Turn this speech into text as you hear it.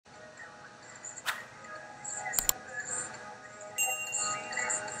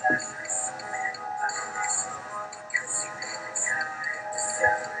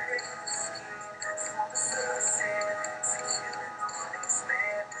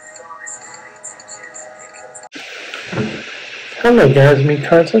Hello guys, me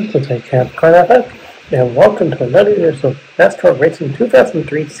Contention, Karlo, and welcome to another edition of NASCAR Racing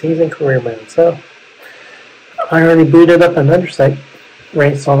 2003 Season Career Mode. So, I already booted up another site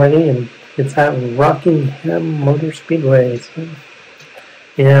race already, and it's at Rockingham Speedway. So,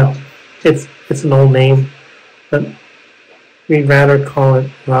 yeah, it's an old name, but we'd rather call it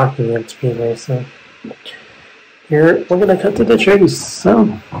Rockingham Speedway. So, here we're gonna cut to the chase.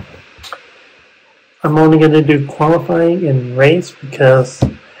 So, I'm only going to do qualifying and race because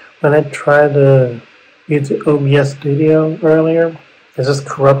when I tried to use the OBS Studio earlier, it just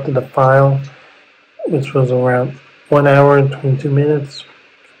corrupted the file, which was around 1 hour and 22 minutes.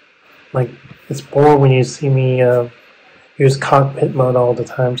 Like, it's boring when you see me use cockpit mode all the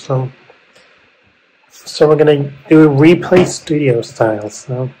time. So we're going to do a replay studio style.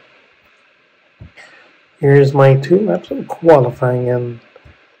 So here's my 2 laps of qualifying, and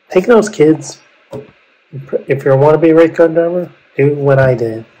take those kids. If you want to be a race car driver, do what I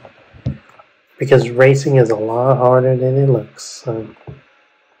did. Because racing is a lot harder than it looks. So.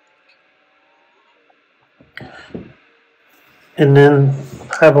 And then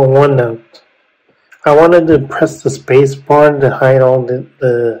I have a one note. I wanted to press the space bar to hide all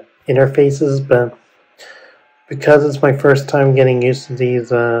the interfaces, but because it's my first time getting used to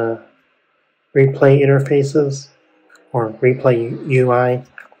these replay interfaces, or replay UI,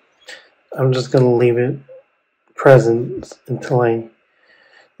 I'm just going to leave it present until I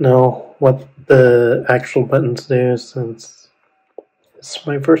know what the actual buttons do, since it's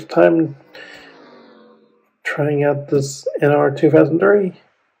my first time trying out this NR2003.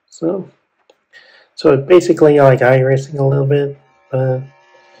 So it's basically like iRacing a little bit, but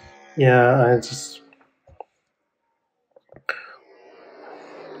yeah, I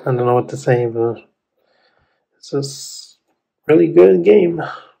don't know what to say, but it's just really good game.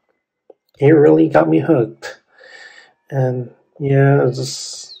 It really got me hooked. And yeah,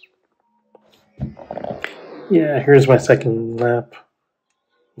 here's my second lap.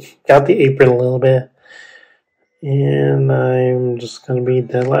 Got the apron a little bit. And I'm just going to be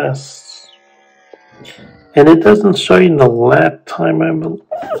dead last. And it doesn't show you the lap time.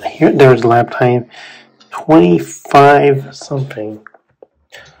 Here, there's lap time. 25 something.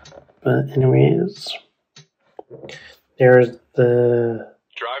 But anyways, there's the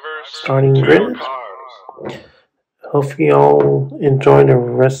starting grid. Hope you all enjoy the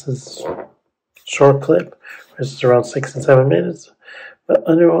rest of this short clip. It's around 6 and 7 minutes. But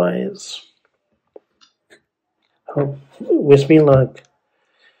otherwise, wish me luck.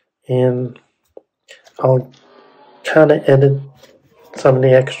 And I'll kind of edit some of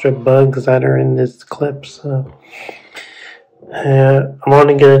the extra bugs that are in this clip. So I'm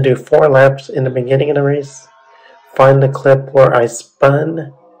only going to do 4 laps in the beginning of the race. Find the clip where I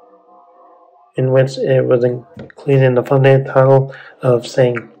spun, in which it was included in the thumbnail title of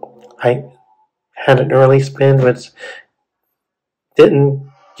saying I had an early spin, which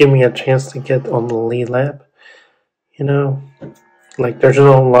didn't give me a chance to get on the lead lap. You know, like there's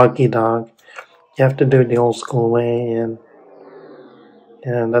no lucky dog. You have to do it the old school way, and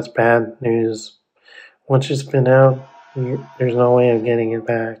that's bad news. Once you spin out, there's no way of getting it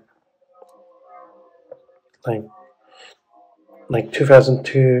back. Like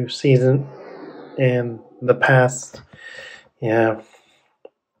 2002 season and the past, yeah,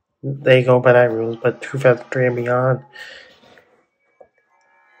 they go by that rules, but 2003 and beyond,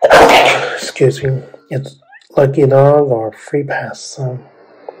 excuse me, it's lucky dog or free pass.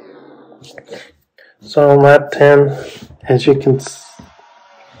 So lap 10, as you can see,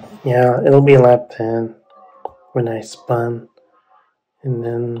 yeah, it'll be lap 10 when I spun, and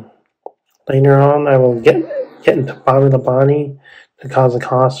then later on I will get into bottom of the body to cause a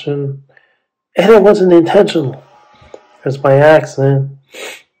caution. And it wasn't intentional. It was by accident.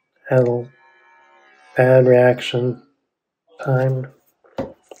 Had a bad reaction time.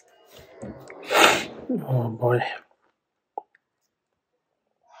 Oh boy.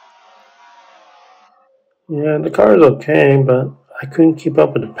 Yeah, the car is okay, but I couldn't keep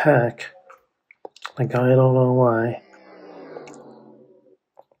up with the pack. Like, I don't know why.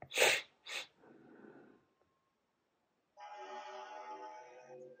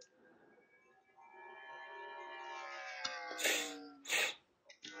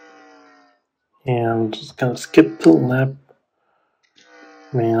 Yeah, I'm just gonna skip to lap.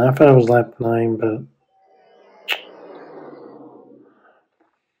 Man, I thought it was lap 9, but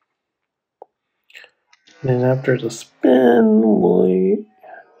then after the spin,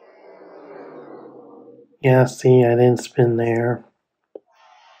 yeah, see, I didn't spin there.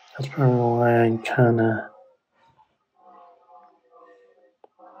 That's probably why I kinda,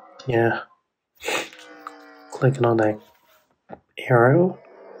 yeah, clicking on that arrow.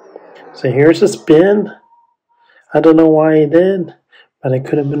 So here's a spin. I don't know why I did, but I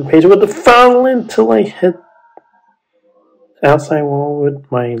could have been patient with the funnel until I hit outside wall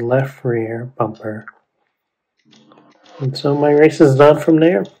with my left rear bumper. And so my race is done from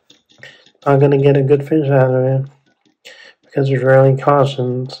there. I'm going to get a good finish out of it because there's rarely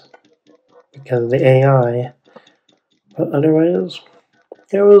cautions because of the AI. But otherwise,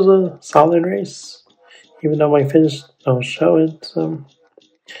 it was a solid race, even though my finish don't show it. So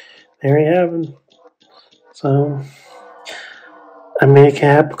there you have it. So I make a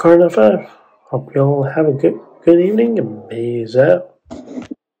happy Karlo 5. Hope you all have a good evening and peace out.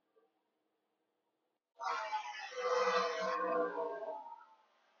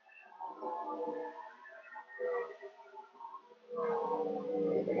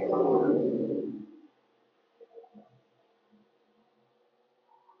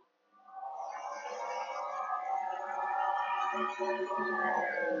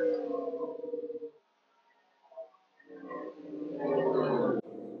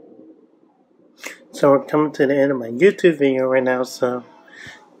 So we're coming to the end of my YouTube video right now, so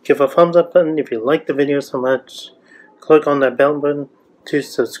give a thumbs up button if you like the video so much. Click on that bell button to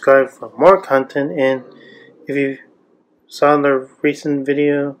subscribe for more content, and if you saw the recent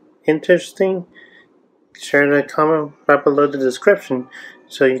video interesting, share the comment right below the description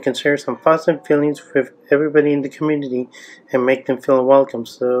so you can share some thoughts and feelings with everybody in the community and make them feel welcome.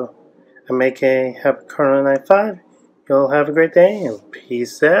 So I make a happy Karlo 95. You'll have a great day and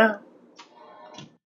peace out.